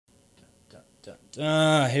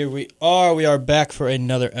Here we are. We are back for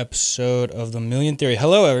another episode of The Million Theory.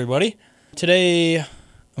 Hello, everybody. Today, I'm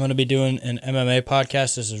going to be doing an MMA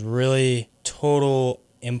podcast. This is really total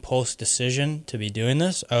impulse decision to be doing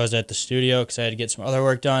this. I was at the studio because I had to get some other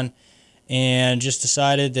work done and just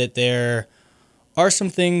decided that there are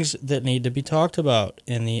some things that need to be talked about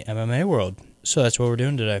in the MMA world. So that's what we're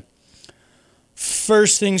doing today.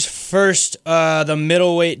 First things first, the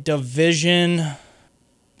middleweight division.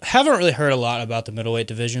 Haven't really heard a lot about the middleweight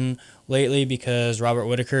division lately because Robert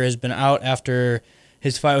Whittaker has been out after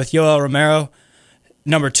his fight with Yoel Romero.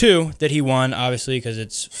 Number 2 that he won, obviously, because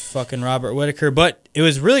it's fucking Robert Whittaker. But it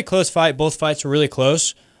was a really close fight. Both fights were really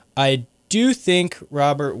close. I do think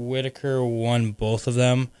Robert Whittaker won both of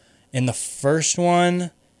them. In the first one,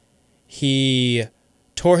 he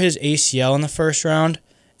tore his ACL in the first round.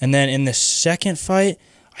 And then in the second fight,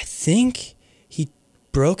 I think he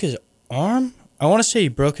broke his arm. I want to say he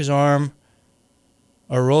broke his arm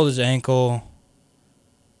or rolled his ankle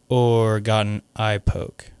or got an eye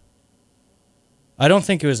poke. I don't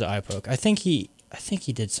think it was an eye poke. I think he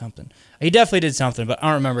did something. He definitely did something, but I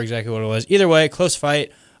don't remember exactly what it was. Either way, close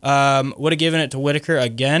fight. Would have given it to Whittaker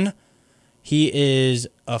again. He is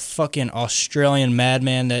a fucking Australian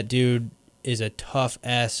madman. That dude is a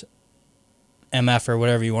tough-ass MF or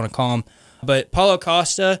whatever you want to call him. But Paulo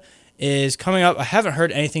Costa is coming up. I haven't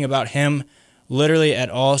heard anything about him literally at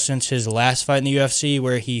all since his last fight in the UFC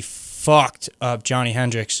where he fucked up Johnny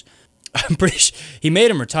Hendricks. I'm pretty sure he made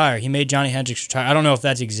him retire. He made Johnny Hendricks retire. I don't know if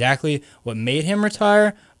that's exactly what made him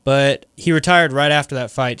retire, but he retired right after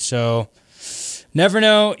that fight, so never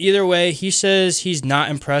know. Either way, he says he's not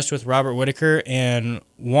impressed with Robert Whittaker and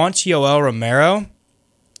wants Yoel Romero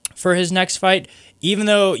for his next fight, even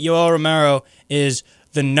though Yoel Romero is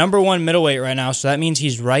the number 1 middleweight right now, so that means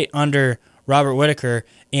he's right under Robert Whittaker,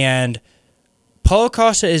 and Paulo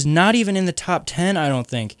Costa is not even in the top 10, I don't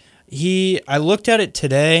think. I looked at it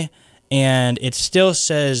today, and it still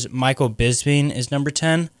says Michael Bisping is number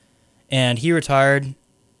 10, and he retired,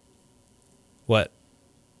 a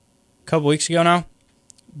couple weeks ago now?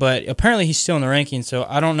 But apparently he's still in the rankings, so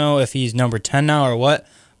I don't know if he's number 10 now or what.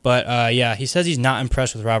 But yeah, he says he's not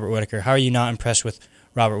impressed with Robert Whittaker. How are you not impressed with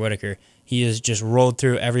Robert Whittaker? He has just rolled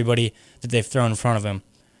through everybody that they've thrown in front of him.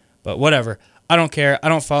 But whatever. I don't care. I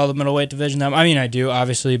don't follow the middleweight division. I mean, I do,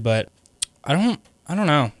 obviously, but I don't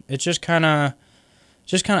know. It's just kind of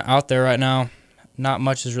out there right now. Not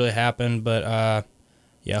much has really happened, but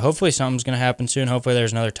yeah, hopefully something's going to happen soon. Hopefully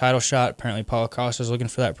there's another title shot. Apparently Paulo Costa is looking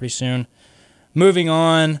for that pretty soon. Moving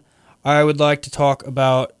on, I would like to talk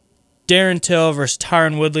about Darren Till versus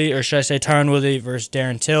Tyron Woodley, or should I say Tyron Woodley versus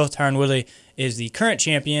Darren Till. Tyron Woodley is the current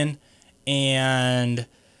champion, and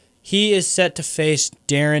he is set to face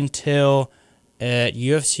Darren Till at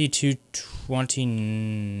UFC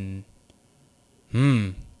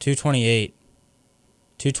 228.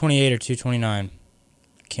 228 or 229.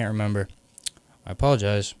 I can't remember. I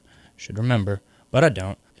apologize. Should remember, but I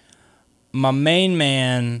don't. My main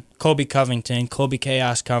man, Colby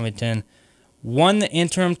Chaos Covington, won the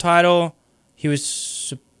interim title. He was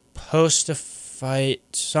supposed to fight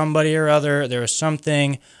somebody or other. There was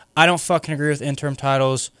something. I don't fucking agree with interim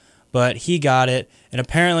titles, but he got it, and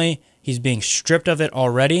apparently he's being stripped of it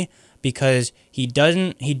already because he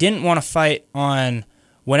didn't want to fight on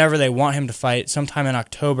whenever they want him to fight, sometime in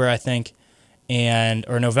October, I think,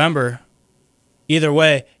 or November. Either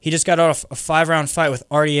way, he just got out of a 5-round fight with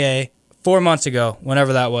RDA 4 months ago,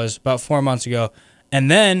 whenever that was, about 4 months ago. And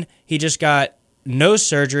then he just got nose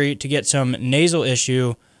surgery to get some nasal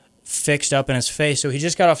issue fixed up in his face. So he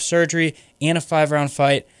just got off surgery and a 5-round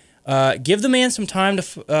fight. Give the man some time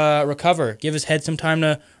to recover. Give his head some time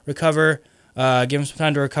to recover. Give him some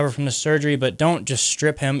time to recover from the surgery, but don't just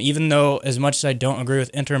strip him, even though as much as I don't agree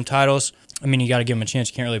with interim titles, I mean, you got to give him a chance.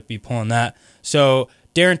 You can't really be pulling that. So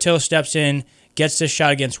Darren Till steps in, gets this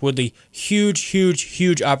shot against Woodley.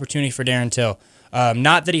 Huge opportunity for Darren Till.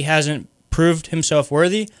 Not that he hasn't proved himself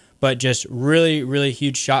worthy, but just really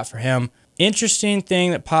huge shot for him. Interesting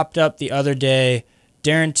thing that popped up the other day,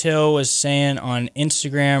 Darren Till was saying on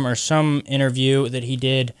Instagram or some interview that he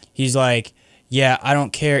did, he's like, yeah, I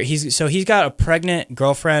don't care. He's got a pregnant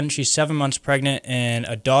girlfriend. She's 7 months pregnant and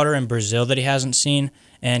a daughter in Brazil that he hasn't seen.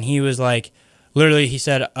 And he was like, literally, he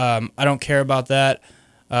said, I don't care about that.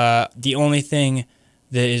 The only thing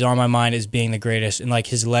that is on my mind is being the greatest and like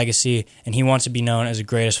his legacy. And he wants to be known as the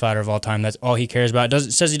greatest fighter of all time. That's all he cares about.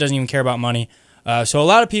 Says he doesn't even care about money. So a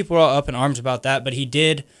lot of people are up in arms about that. But he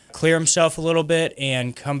did clear himself a little bit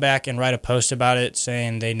and come back and write a post about it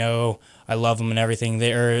saying they know I love them and everything.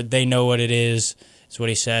 They know what it is what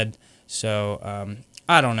he said. So,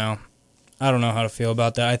 I don't know. I don't know how to feel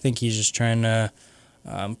about that. I think he's just trying to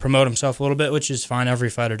promote himself a little bit, which is fine. Every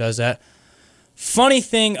fighter does that. Funny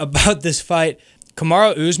thing about this fight,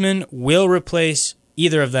 Kamaru Usman will replace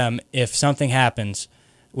either of them if something happens,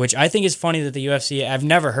 which I think is funny that the UFC, I've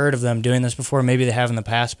never heard of them doing this before. Maybe they have in the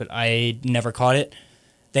past, but I never caught it.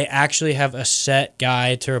 They actually have a set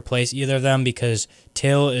guy to replace either of them because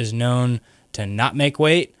Till is known to not make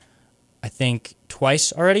weight, I think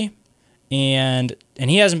twice already. And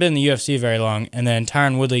he hasn't been in the UFC very long. And then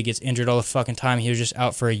Tyron Woodley gets injured all the fucking time. He was just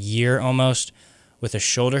out for a year almost with a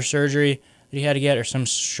shoulder surgery that he had to get or some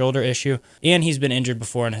shoulder issue. And he's been injured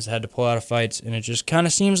before and has had to pull out of fights. And it just kind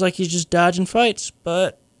of seems like he's just dodging fights.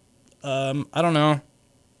 But I don't know.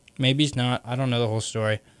 Maybe he's not. I don't know the whole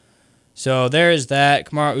story. So there is that.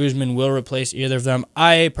 Kamaru Usman will replace either of them.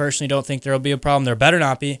 I personally don't think there will be a problem. There better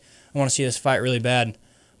not be. I want to see this fight really bad.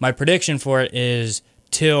 My prediction for it is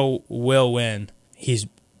Till will win. He's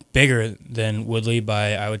bigger than Woodley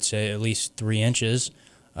by, I would say, at least 3 inches.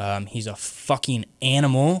 He's a fucking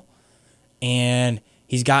animal, and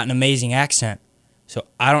he's got an amazing accent. So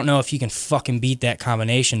I don't know if he can fucking beat that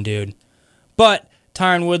combination, dude. But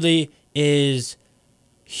Tyron Woodley is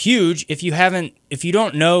huge. If you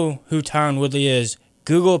don't know who Tyron Woodley is,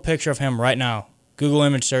 Google a picture of him right now. Google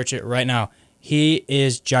image search it right now. He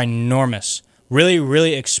is ginormous. Really,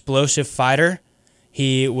 really explosive fighter.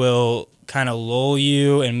 He will kind of lull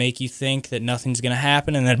you and make you think that nothing's going to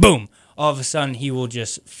happen, and then boom, all of a sudden he will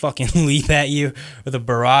just fucking leap at you with a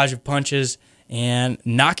barrage of punches and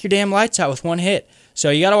knock your damn lights out with one hit. So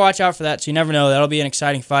you got to watch out for that. So you never know. That'll be an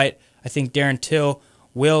exciting fight. I think Darren Till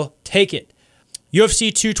will take it.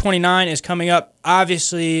 UFC 229 is coming up.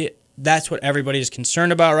 Obviously, that's what everybody is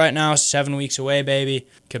concerned about right now. 7 weeks away, baby.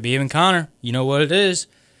 Khabib and Conor. You know what it is.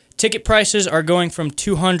 Ticket prices are going from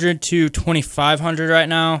 $200 to $2,500 right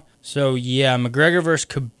now. So, yeah, McGregor versus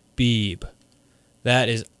Khabib. That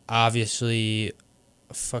is obviously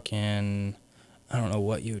a fucking, I don't know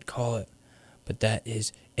what you would call it, but that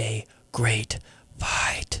is a great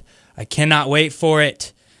fight. I cannot wait for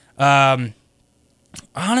it. Honestly,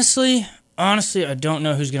 I don't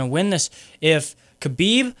know who's going to win this. If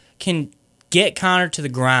Khabib can get Conor to the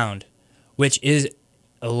ground, which is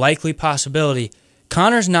a likely possibility,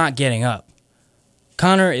 Conor's not getting up.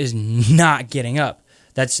 Conor is not getting up.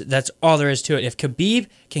 That's all there is to it. If Khabib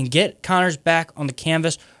can get Conor's back on the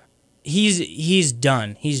canvas, he's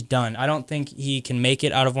done. He's done. I don't think he can make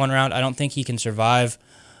it out of one round. I don't think he can survive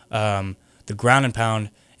the ground and pound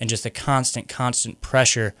and just the constant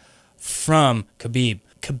pressure from Khabib.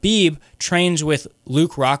 Khabib trains with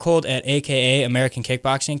Luke Rockhold at AKA American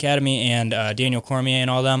Kickboxing Academy and Daniel Cormier and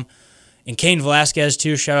all them. And Cain Velasquez,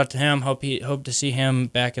 too. Shout out to him. Hope to see him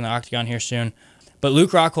back in the octagon here soon. But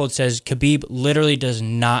Luke Rockhold says Khabib literally does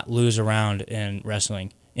not lose a round in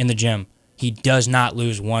wrestling in the gym. He does not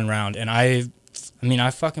lose one round. And I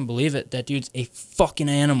fucking believe it. That dude's a fucking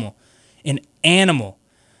animal. An animal.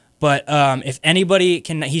 But if anybody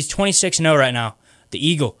can... He's 26-0 right now. The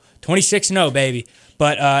Eagle. 26-0, baby.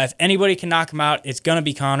 But if anybody can knock him out, it's going to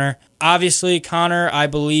be Conor. Obviously, Conor, I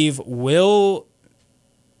believe, will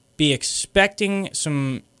be expecting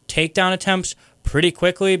some takedown attempts pretty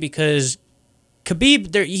quickly because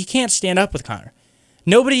Khabib, he can't stand up with Conor.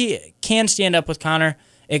 Nobody can stand up with Conor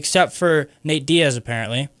except for Nate Diaz,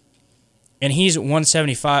 apparently. And he's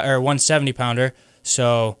 175 or 170 pounder,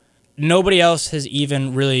 so nobody else has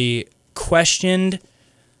even really questioned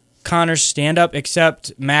Conor's stand-up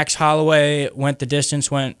except Max Holloway went the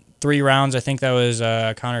distance, went 3 rounds. I think that was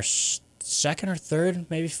Conor's second or third,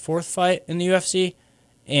 maybe fourth fight in the UFC.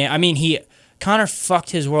 And I mean, Conor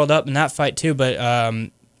fucked his world up in that fight too, but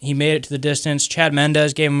he made it to the distance. Chad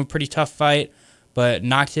Mendes gave him a pretty tough fight, but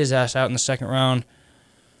knocked his ass out in the second round.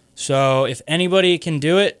 So if anybody can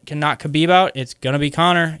do it, can knock Khabib out, it's going to be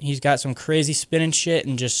Conor. He's got some crazy spinning shit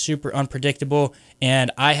and just super unpredictable.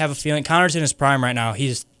 And I have a feeling Conor's in his prime right now.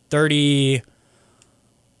 He's 30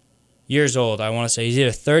 years old, I want to say. He's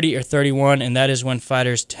either 30 or 31, and that is when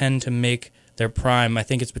fighters tend to make their prime. I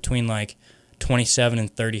think it's between like 27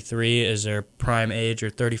 and 33 is their prime age, or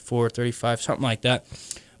 34, 35, something like that.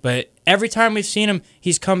 But every time we've seen him,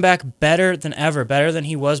 he's come back better than ever, better than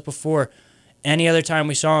he was before any other time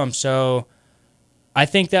we saw him. So I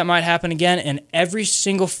think that might happen again. And every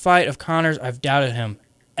single fight of Conor's, I've doubted him.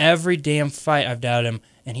 Every damn fight I've doubted him.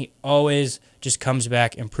 And he always just comes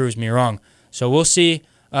back and proves me wrong. So we'll see.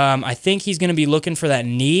 I think he's going to be looking for that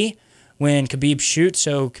knee when Khabib shoots.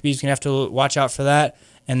 So Khabib's going to have to watch out for that.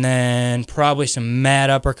 And then probably some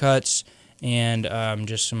mad uppercuts and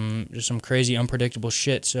just some crazy unpredictable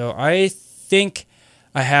shit. So I think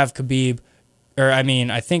I have Khabib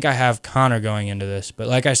I think I have Conor going into this. But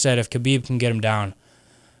like I said, if Khabib can get him down,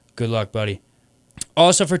 good luck, buddy.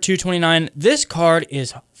 Also for 229, this card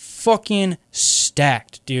is fucking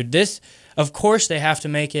stacked, dude. This, of course, they have to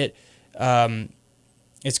make it.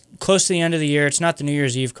 It's close to the end of the year. It's not the New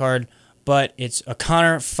Year's Eve card, but it's a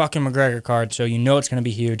Conor fucking McGregor card, so you know it's going to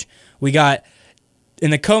be huge. We got,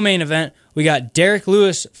 in the co-main event, we got Derek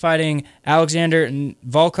Lewis fighting Alexander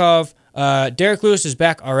Volkov. Derek Lewis is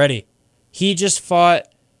back already. He just fought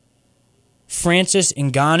Francis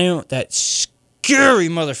Ngannou, that scary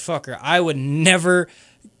motherfucker. I would never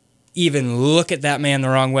even look at that man the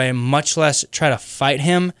wrong way, much less try to fight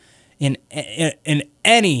him in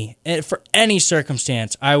any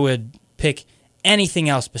circumstance. I would pick anything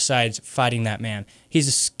else besides fighting that man. He's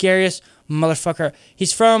the scariest motherfucker.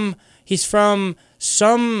 He's from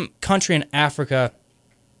some country in Africa.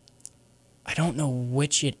 I don't know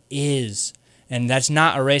which it is, and that's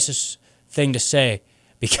not a racist thing to say,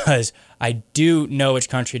 because I do know which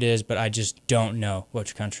country it is, but I just don't know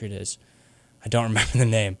which country it is. I don't remember the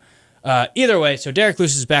name. Either way, so Derek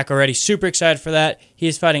Lewis is back already. Super excited for that. He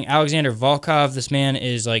is fighting Alexander Volkov. This man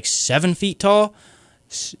is like 7 feet tall,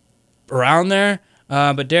 around there.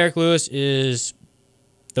 But Derek Lewis is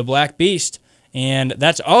the Black Beast, and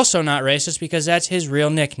that's also not racist because that's his real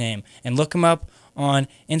nickname. And look him up on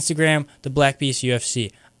Instagram, the Black Beast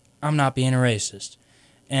UFC. I'm not being a racist.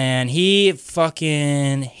 And he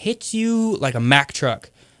fucking hits you like a Mack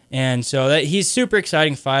truck. And so he's a super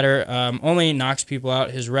exciting fighter. Only knocks people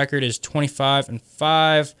out. His record is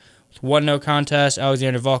 25-5 with 1 no contest.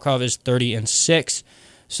 Alexander Volkov is 30-6.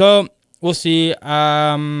 So we'll see.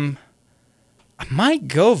 I might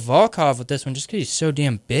go Volkov with this one just because he's so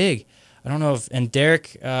damn big. I don't know if, and Derek,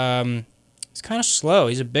 he's kind of slow.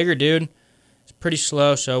 He's a bigger dude. He's pretty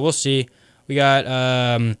slow. So we'll see. We got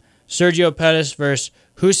Sergio Pettis versus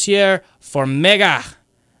Hussier Formega.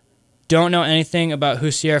 Don't know anything about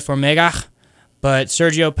Hussier Formega, but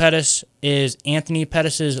Sergio Pettis is Anthony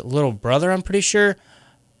Pettis' little brother, I'm pretty sure.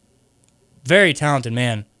 Very talented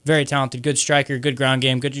man. Very talented. Good striker, good ground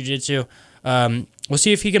game, good jiu-jitsu. We'll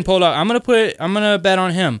see if he can pull it out. I'm gonna bet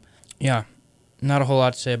on him. Yeah, not a whole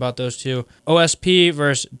lot to say about those two. OSP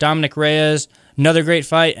versus Dominic Reyes. Another great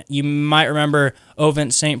fight. You might remember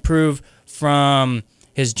Ovent St. Preux from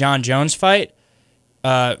his John Jones fight.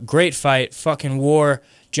 Great fight. Fucking war.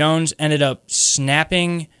 Jones ended up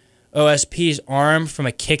snapping OSP's arm from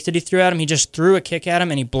a kick that he threw at him. He just threw a kick at him,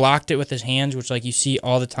 and he blocked it with his hands, which like you see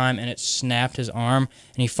all the time, and it snapped his arm,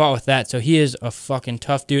 and he fought with that. So he is a fucking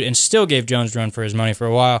tough dude, and still gave Jones a run for his money for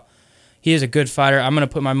a while. He is a good fighter. I'm going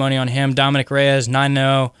to put my money on him. Dominic Reyes,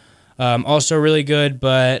 9-0. Also really good,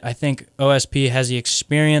 but I think OSP has the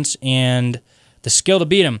experience and the skill to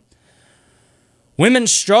beat him.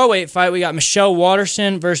 Women's strawweight fight, we got Michelle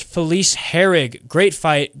Waterson versus Felice Herrig. Great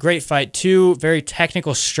fight. Two very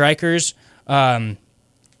technical strikers. I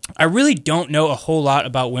really don't know a whole lot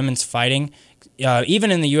about women's fighting.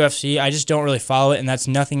 Even in the UFC, I just don't really follow it, and that's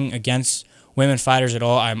nothing against women fighters at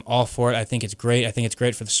all. I'm all for it. I think it's great. I think it's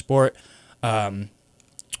great for the sport.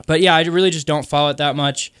 But yeah, I really just don't follow it that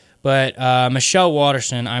much. But Michelle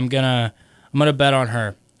Waterson, I'm gonna bet on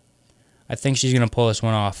her. I think she's gonna pull this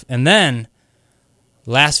one off. And then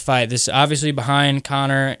last fight, this is obviously behind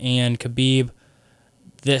Conor and Khabib.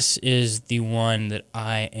 This is the one that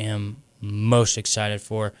I am most excited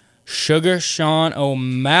for. Sugar Sean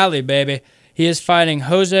O'Malley, baby. He is fighting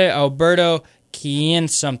Jose Alberto Keanu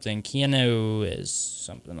is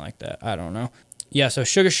something like that. I don't know. Yeah, so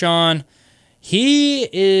Sugar Sean, he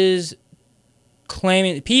is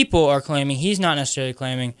claiming, people are claiming, he's not necessarily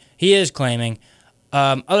claiming, he is claiming,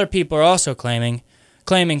 other people are also claiming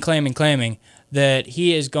that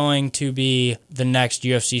he is going to be the next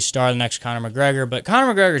UFC star, the next Conor McGregor. But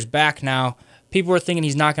Conor McGregor's back now. People were thinking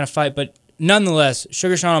he's not going to fight, but nonetheless,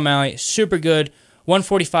 Sugar Sean O'Malley, super good,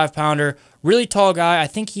 145-pounder, really tall guy. I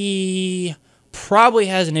think he probably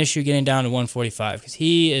has an issue getting down to 145 because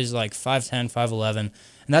he is like 5'10", 5'11", and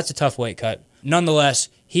that's a tough weight cut. Nonetheless,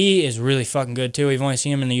 he is really fucking good too. We've only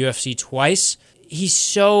seen him in the UFC twice. He's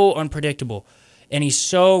so unpredictable, and he's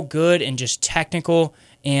so good and just technical.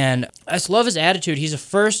 And I just love his attitude. He's the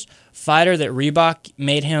first fighter that Reebok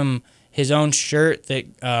made him his own shirt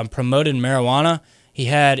that promoted marijuana.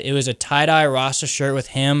 It was a tie-dye Rasta shirt with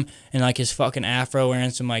him and like his fucking afro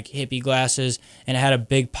wearing some like hippie glasses, and it had a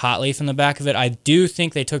big pot leaf in the back of it. I do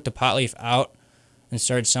think they took the pot leaf out and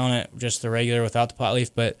started selling it just the regular without the pot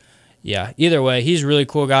leaf, but yeah, either way, he's a really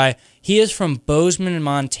cool guy. He is from Bozeman,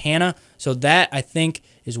 Montana, so that I think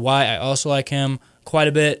is why I also like him quite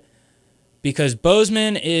a bit. Because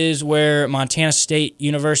Bozeman is where Montana State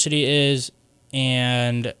University is,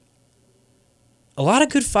 and a lot of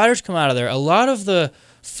good fighters come out of there. A lot of the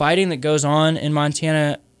fighting that goes on in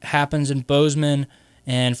Montana happens in Bozeman,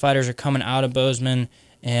 and fighters are coming out of Bozeman,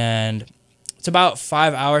 and it's about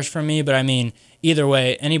 5 hours from me, but I mean, either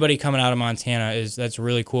way, anybody coming out of Montana, that's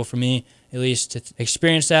really cool for me, at least to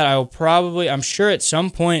experience that. I'm sure at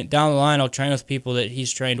some point down the line, I'll train with people that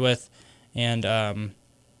he's trained with, and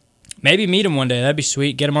maybe meet him one day. That'd be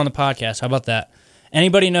sweet. Get him on the podcast. How about that?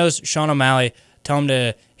 Anybody knows Sean O'Malley, tell him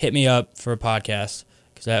to hit me up for a podcast,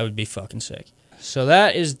 because that would be fucking sick. So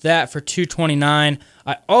that is that for 229.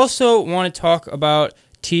 I also want to talk about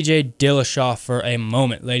TJ Dillashaw for a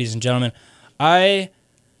moment, ladies and gentlemen. I'm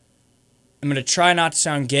going to try not to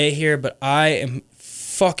sound gay here, but I am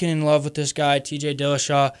fucking in love with this guy, TJ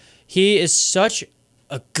Dillashaw. He is such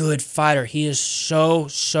a good fighter. He is so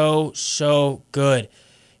good.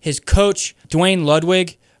 His coach, Dwayne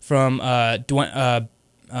Ludwig from Bang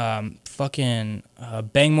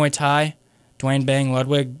Muay Thai, Dwayne Bang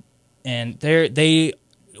Ludwig, and they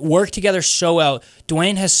work together so well.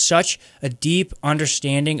 Dwayne has such a deep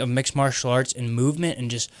understanding of mixed martial arts and movement and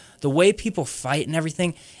just the way people fight and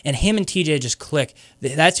everything, and him and TJ just click.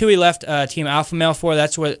 That's who he left Team Alpha Male for.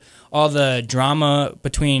 That's what all the drama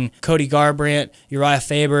between Cody Garbrandt, Uriah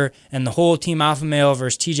Faber, and the whole Team Alpha Male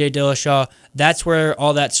versus TJ Dillashaw, that's where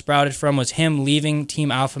all that sprouted from, was him leaving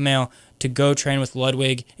Team Alpha Male to go train with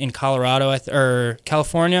Ludwig in Colorado, or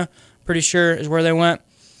California, pretty sure is where they went.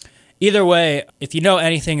 Either way, if you know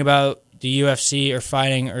anything about the UFC or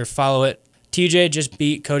fighting or follow it, TJ just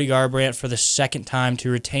beat Cody Garbrandt for the second time to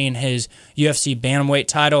retain his UFC bantamweight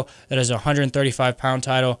title. That is a 135-pound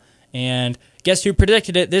title. And guess who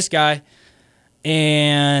predicted it? This guy.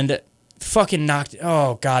 And fucking knocked...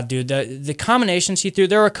 Oh, God, dude. The combinations he threw...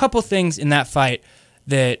 There were a couple things in that fight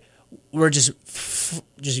that were just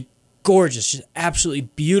gorgeous, just absolutely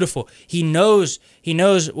beautiful. He knows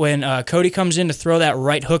when Cody comes in to throw that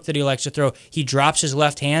right hook that he likes to throw, he drops his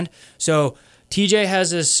left hand. So TJ has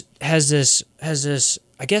this.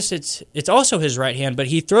 I guess it's also his right hand, but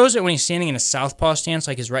he throws it when he's standing in a southpaw stance,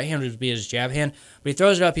 like his right hand would be his jab hand. But he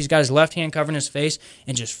throws it up. He's got his left hand covering his face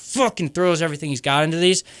and just fucking throws everything he's got into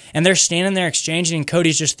these. And they're standing there exchanging, and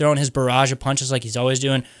Cody's just throwing his barrage of punches like he's always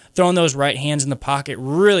doing, throwing those right hands in the pocket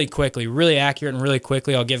really quickly, really accurate and really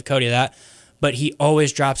quickly. I'll give Cody that. But he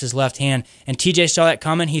always drops his left hand. And TJ saw that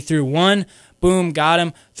coming. He threw one, boom, got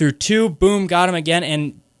him. Threw two, boom, got him again.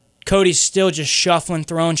 And Cody's still just shuffling,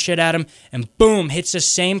 throwing shit at him, and boom, hits the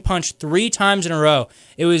same punch 3 times in a row.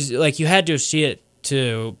 It was like you had to see it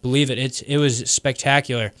to believe it. It was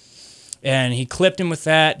spectacular. And he clipped him with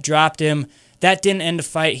that, dropped him. That didn't end the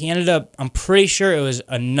fight. He ended up, I'm pretty sure it was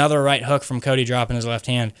another right hook from Cody dropping his left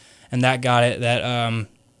hand, and that got it.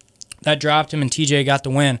 That dropped him, and TJ got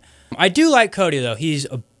the win. I do like Cody, though.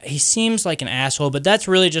 He seems like an asshole, but that's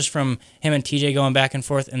really just from him and TJ going back and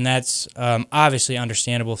forth, and that's obviously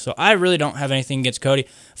understandable. So I really don't have anything against Cody.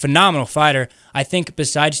 Phenomenal fighter. I think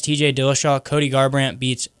besides TJ Dillashaw, Cody Garbrandt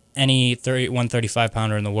beats any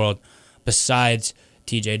 135-pounder in the world besides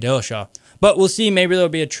TJ Dillashaw. But we'll see. Maybe there'll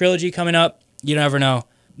be a trilogy coming up. You never know.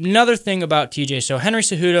 Another thing about TJ. So Henry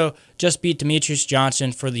Cejudo just beat Demetrius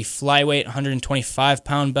Johnson for the flyweight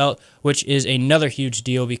 125-pound belt, which is another huge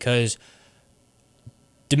deal because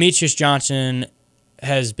Demetrius Johnson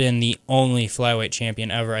has been the only flyweight champion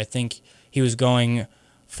ever. I think he was going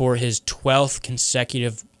for his 12th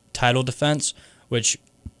consecutive title defense, which,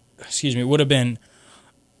 would have been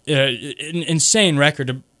an insane record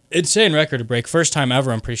to break. First time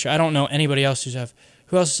ever, I'm pretty sure. I don't know anybody else who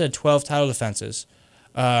else has had 12 title defenses.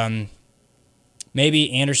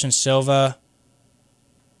 Maybe Anderson Silva.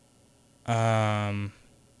 I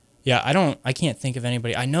can't think of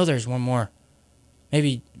anybody. I know there's one more.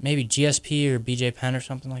 Maybe GSP or BJ Penn or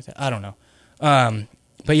something like that. I don't know.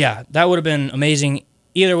 But yeah, that would have been amazing.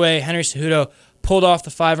 Either way, Henry Cejudo pulled off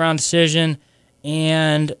the 5-round decision.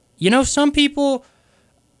 And, some people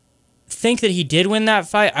think that he did win that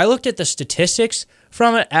fight. I looked at the statistics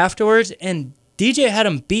from it afterwards, and DJ had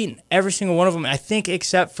him beaten every single one of them, I think,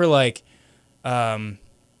 except for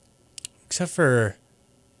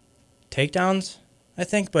takedowns, I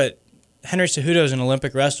think. But Henry Cejudo is an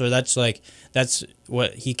Olympic wrestler. That's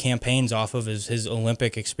what he campaigns off of, is his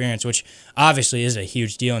Olympic experience, which obviously is a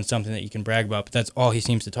huge deal and something that you can brag about, but that's all he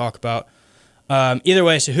seems to talk about. Either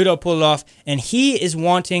way, Cejudo pulled it off, and he is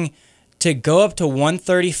wanting to go up to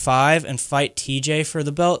 135 and fight TJ for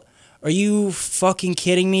the belt. Are you fucking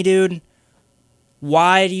kidding me, dude?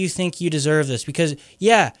 Why do you think you deserve this? Because,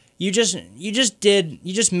 yeah, you just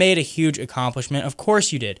made a huge accomplishment. Of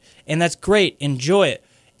course you did. And that's great. Enjoy it.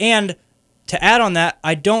 And to add on that,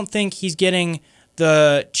 I don't think he's getting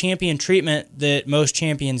the champion treatment that most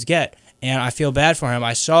champions get. and I feel bad for him.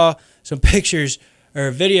 I saw some pictures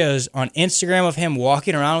or videos on Instagram of him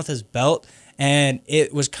walking around with his belt, and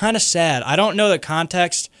it was kind of sad. I don't know the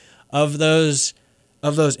context of those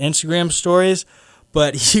Instagram stories,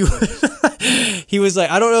 but he was like,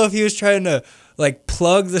 I don't know if he was trying to like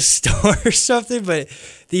plug the store or something, but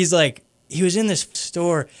he was in this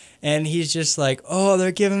store and he's just like, oh,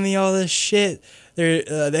 they're giving me all this shit.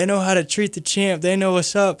 They know how to treat the champ. They know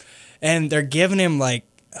what's up, and they're giving him like,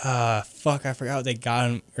 I forgot what they got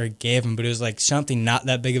him or gave him, but it was like something not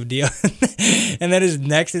that big of a deal. And then his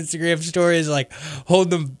next Instagram story is like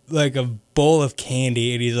holding him like a bowl of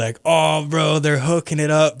candy, and he's like, oh bro, they're hooking it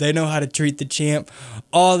up. They know how to treat the champ.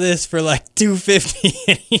 All this for like $250.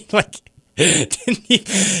 And he like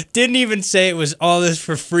didn't even say it was all this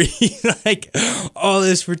for free. Like all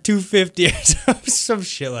this for $250 or some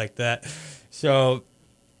shit like that. So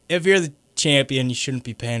if you're the champion, you shouldn't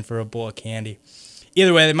be paying for a bowl of candy.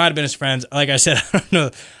 Either way, they might have been his friends. Like I said, I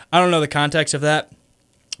don't know the context of that.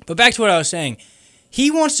 But back to what I was saying. He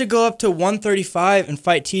wants to go up to 135 and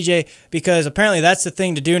fight TJ because apparently that's the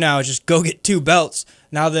thing to do now, is just go get 2 belts.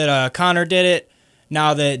 Now that Conor did it,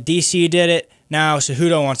 now that DC did it, now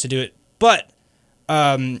Cejudo wants to do it. But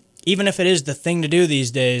even if it is the thing to do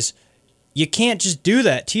these days, you can't just do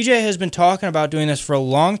that. TJ has been talking about doing this for a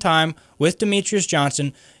long time with Demetrius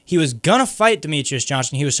Johnson. He was going to fight Demetrius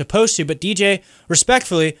Johnson. He was supposed to, but DJ,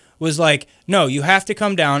 respectfully, was like, no, you have to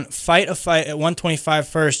come down, fight a fight at 125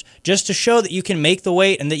 first, just to show that you can make the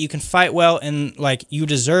weight and that you can fight well and, like, you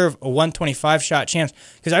deserve a 125 shot chance.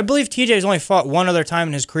 Because I believe TJ has only fought one other time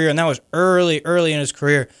in his career, and that was early in his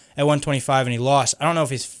career at 125, and he lost. I don't know if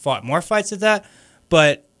he's fought more fights at that,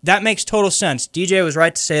 but that makes total sense. DJ was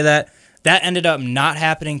right to say that. That ended up not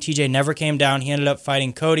happening. TJ never came down. He ended up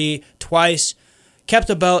fighting Cody twice, kept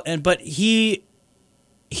the belt, but he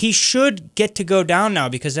should get to go down now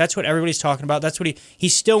because that's what everybody's talking about. That's what he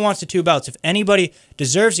still wants the 2 belts. If anybody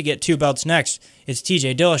deserves to get 2 belts next, it's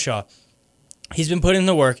TJ Dillashaw. He's been putting in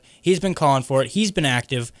the work. He's been calling for it. He's been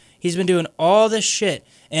active. He's been doing all this shit.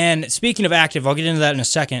 And speaking of active, I'll get into that in a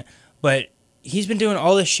second, but he's been doing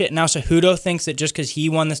all this shit. Now Cejudo thinks that just because he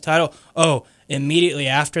won this title, immediately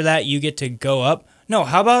after that you get to go up. No,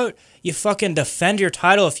 how about you fucking defend your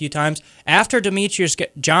title a few times after Demetrius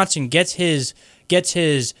Johnson gets his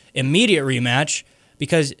immediate rematch,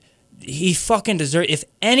 because he fucking deserves. If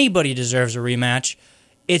anybody deserves a rematch,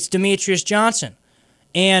 it's Demetrius Johnson.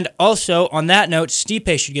 And also, on that note,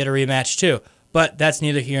 Stipe should get a rematch too. But that's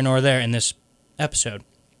neither here nor there in this episode.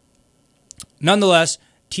 Nonetheless,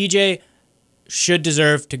 TJ should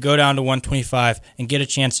deserve to go down to 125 and get a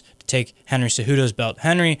chance to take Henry Cejudo's belt.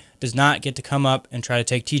 Henry does not get to come up and try to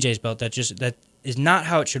take TJ's belt. That is not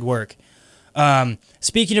how it should work.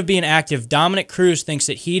 Speaking of being active, Dominic Cruz thinks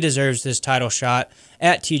that he deserves this title shot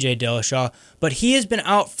at TJ Dillashaw, but he has been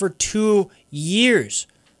out for 2 years.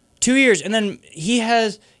 2 years, and then he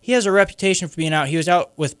has a reputation for being out. He was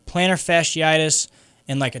out with plantar fasciitis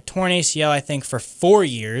and like a torn ACL, I think, for 4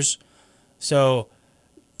 years. So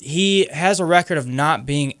he has a record of not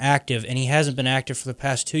being active, and he hasn't been active for the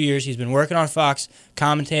past 2 years. He's been working on Fox,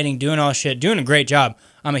 commentating, doing all shit, doing a great job.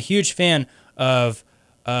 I'm a huge fan of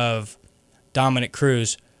Dominic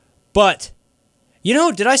Cruz. But,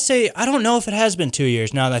 did I say, I don't know if it has been 2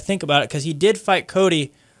 years now that I think about it, because he did fight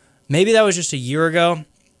Cody. Maybe that was just a year ago.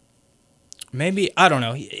 Maybe, I don't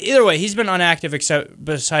know. Either way, he's been inactive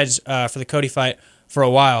besides for the Cody fight for a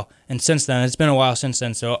while. And since then, it's been a while since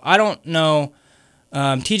then. So I don't know.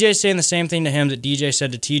 TJ's saying the same thing to him that DJ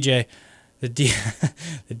said to TJ. The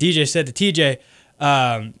DJ said to TJ,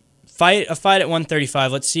 fight at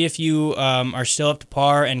 135. Let's see if you are still up to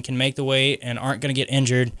par and can make the weight and aren't going to get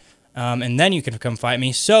injured. And then you can come fight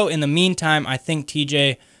me. So in the meantime, I think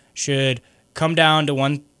TJ should come down to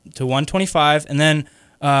 125. And then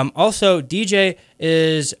also DJ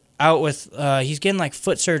is out with, he's getting like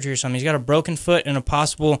foot surgery or something. He's got a broken foot and a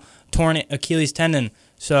possible torn Achilles tendon.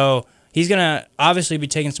 So he's going to obviously be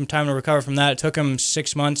taking some time to recover from that. It took him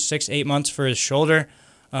 8 months for his shoulder.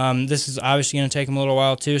 This is obviously going to take him a little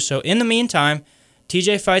while too. So in the meantime,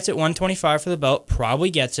 TJ fights at 125 for the belt,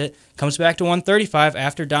 probably gets it, comes back to 135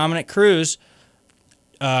 after Dominic Cruz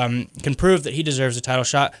can prove that he deserves a title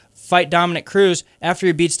shot. Fight Dominic Cruz. After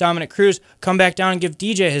he beats Dominic Cruz, come back down and give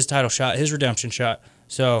DJ his title shot, his redemption shot.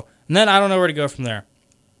 So, and then I don't know where to go from there.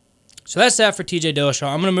 So that's that for TJ Dillashaw.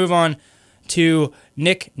 I'm going to move on to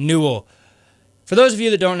Nick Newell. For those of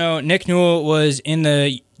you that don't know, Nick Newell was in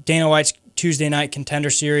the Dana White's Tuesday Night Contender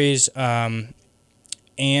Series, and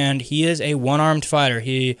he is a one-armed fighter.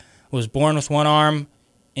 He was born with one arm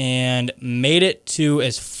and made it to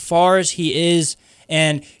as far as he is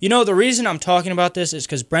And, the reason I'm talking about this is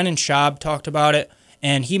because Brendan Schaub talked about it,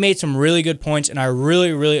 and he made some really good points, and I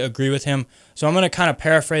really, really agree with him. So I'm going to kind of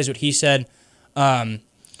paraphrase what he said.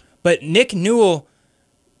 But Nick Newell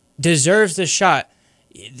deserves this shot.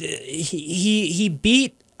 He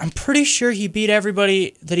beat, I'm pretty sure he beat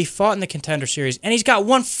everybody that he fought in the Contender Series, and he's got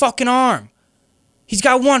one fucking arm.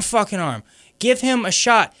 Give him a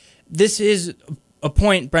shot. This is a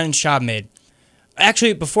point Brendan Schaub made.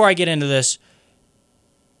 Actually, before I get into this,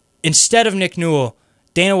 instead of Nick Newell,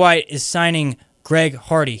 Dana White is signing Greg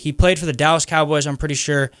Hardy. He played for the Dallas Cowboys, I'm pretty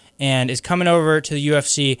sure, and is coming over to the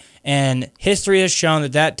UFC, and history has shown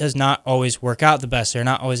that does not always work out the best. They're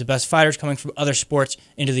not always the best fighters coming from other sports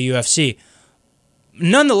into the UFC.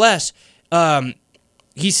 Nonetheless,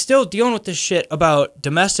 he's still dealing with this shit about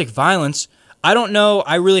domestic violence. I don't know.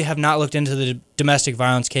 I really have not looked into the domestic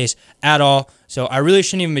violence case at all, so I really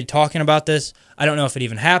shouldn't even be talking about this. I don't know if it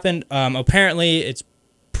even happened. Apparently, it's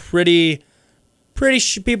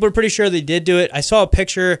people are pretty sure they did do it. I saw a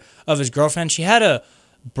picture of his girlfriend. She had a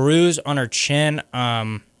bruise on her chin,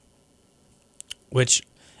 which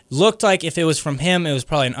looked like if it was from him, it was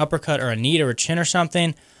probably an uppercut or a knee to her chin or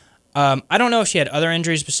something. I don't know if she had other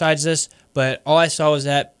injuries besides this, but all I saw was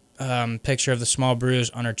that picture of the small bruise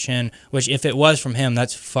on her chin, which if it was from him,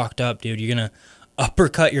 that's fucked up, dude. You're going to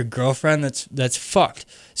uppercut your girlfriend? That's fucked.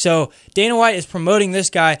 So Dana White is promoting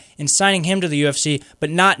this guy and signing him to the UFC,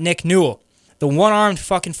 but not Nick Newell, the one-armed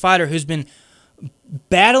fucking fighter who's been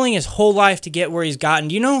battling his whole life to get where he's gotten.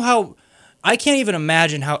 Do you know how... I can't even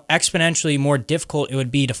imagine how exponentially more difficult it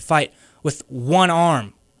would be to fight with one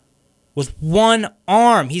arm. With one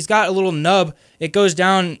arm. He's got a little nub. It goes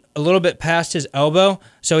down a little bit past his elbow.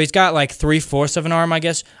 So he's got like 3/4 of an arm, I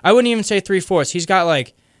guess. I wouldn't even say 3/4. He's got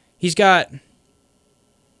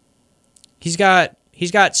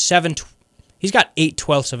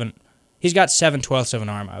 7/12 of an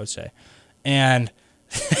arm, I would say. And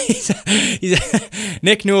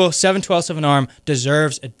Nick Newell, 7/12 of an arm,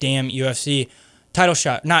 deserves a damn UFC title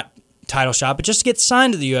shot. Not title shot, but just to get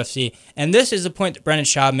signed to the UFC. And this is the point that Brendan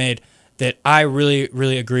Schaub made that I really,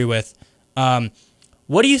 really agree with.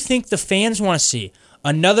 What do you think the fans want to see?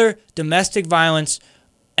 Another domestic violence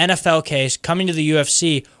NFL case coming to the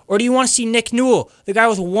UFC? Or do you want to see Nick Newell, the guy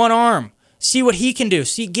with one arm? See what he can do.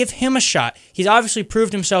 Give him a shot. He's obviously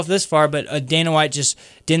proved himself this far, but Dana White just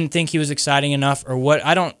didn't think he was exciting enough or what.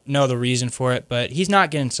 I don't know the reason for it, but he's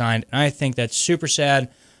not getting signed. And I think that's super sad.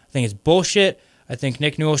 I think it's bullshit. I think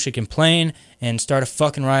Nick Newell should complain and start a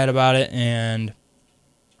fucking riot about it. And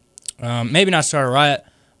maybe not start a riot,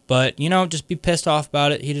 but, just be pissed off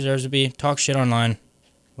about it. He deserves to be. Talk shit online.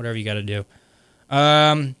 Whatever you got to do.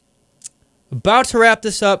 About to wrap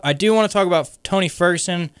this up. I do want to talk about Tony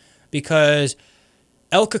Ferguson, because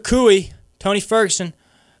El Kakui, Tony Ferguson,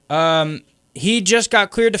 he just got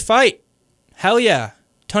cleared to fight. Hell yeah.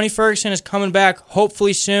 Tony Ferguson is coming back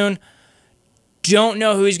hopefully soon. Don't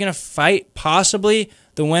know who he's going to fight. Possibly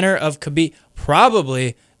the winner of Khabib.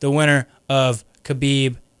 Probably the winner of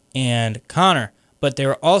Khabib and Conor. But they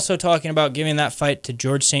were also talking about giving that fight to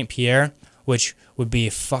George St. Pierre, which would be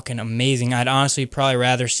fucking amazing. I'd honestly probably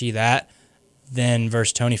rather see that than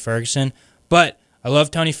versus Tony Ferguson. But I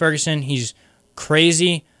love Tony Ferguson. He's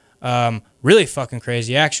crazy. Really fucking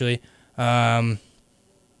crazy, actually. But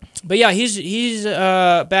yeah, he's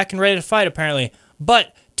back and ready to fight, apparently.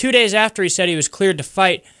 But 2 days after he said he was cleared to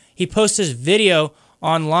fight, he posted this video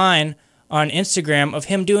online on Instagram of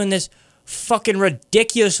him doing this fucking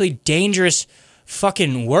ridiculously dangerous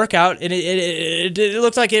fucking workout. And it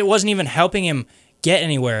looked like it wasn't even helping him get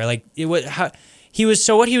anywhere. Like, what he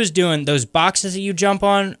was doing, those boxes that you jump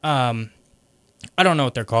on, I don't know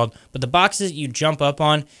what they're called, but the boxes that you jump up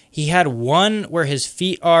on, he had one where his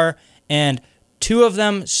feet are and two of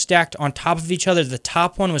them stacked on top of each other. The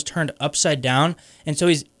top one was turned upside down, and so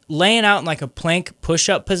he's laying out in like a plank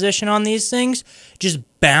push-up position on these things, just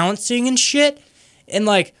bouncing and shit. And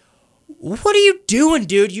like, what are you doing,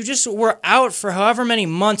 dude? You just were out for however many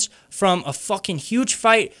months from a fucking huge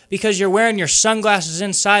fight because you're wearing your sunglasses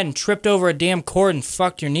inside and tripped over a damn cord and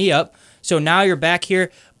fucked your knee up. So now you're back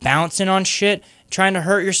here bouncing on shit, trying to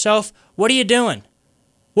hurt yourself. What are you doing?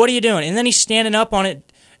 And then he's standing up on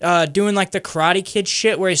it, doing like the Karate Kid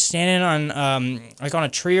shit where he's standing on like on a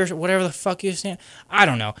tree or whatever the fuck he's standing. I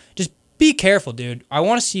don't know. Just be careful, dude. I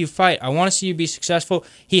want to see you fight. I want to see you be successful.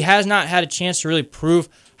 He has not had a chance to really prove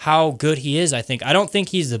how good he is, I think. I don't think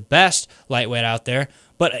he's the best lightweight out there,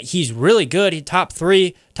 but he's really good. He's top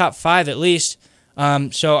 3, top 5 at least.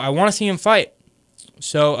 So I want to see him fight.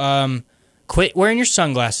 So quit wearing your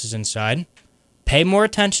sunglasses inside. Pay more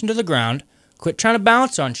attention to the ground. Quit trying to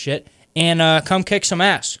bounce on shit. And come kick some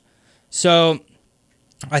ass. So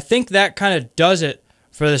I think that kind of does it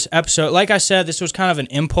for this episode. Like I said, this was kind of an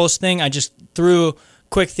impulse thing. I just threw a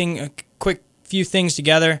quick few things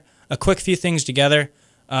together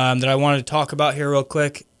that I wanted to talk about here real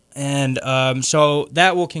quick. And so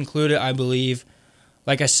that will conclude it, I believe.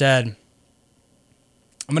 Like I said,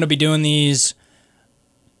 I'm going to be doing these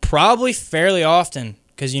probably fairly often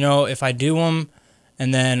because, if I do them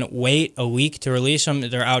and then wait a week to release them,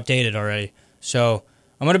 they're outdated already. So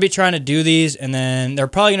I'm going to be trying to do these, and then they're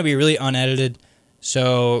probably going to be really unedited.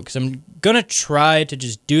 So, because I'm going to try to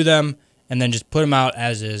just do them and then just put them out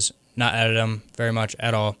as is, not edit them very much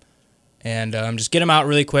at all. And just get them out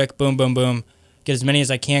really quick, boom, boom, boom. Get as many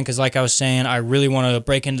as I can, because like I was saying, I really want to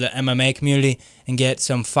break into the MMA community and get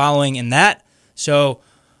some following in that. So,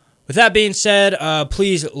 with that being said,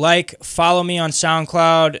 please follow me on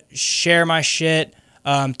SoundCloud, share my shit,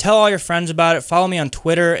 tell all your friends about it, follow me on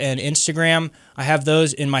Twitter and Instagram. I have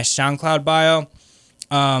those in my SoundCloud bio.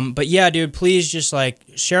 But yeah, dude, please just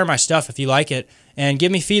share my stuff if you like it and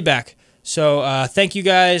give me feedback. So thank you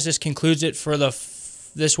guys. This concludes it for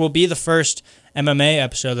this will be the first MMA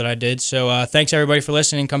episode that I did. So thanks everybody for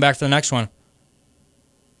listening. Come back for the next one.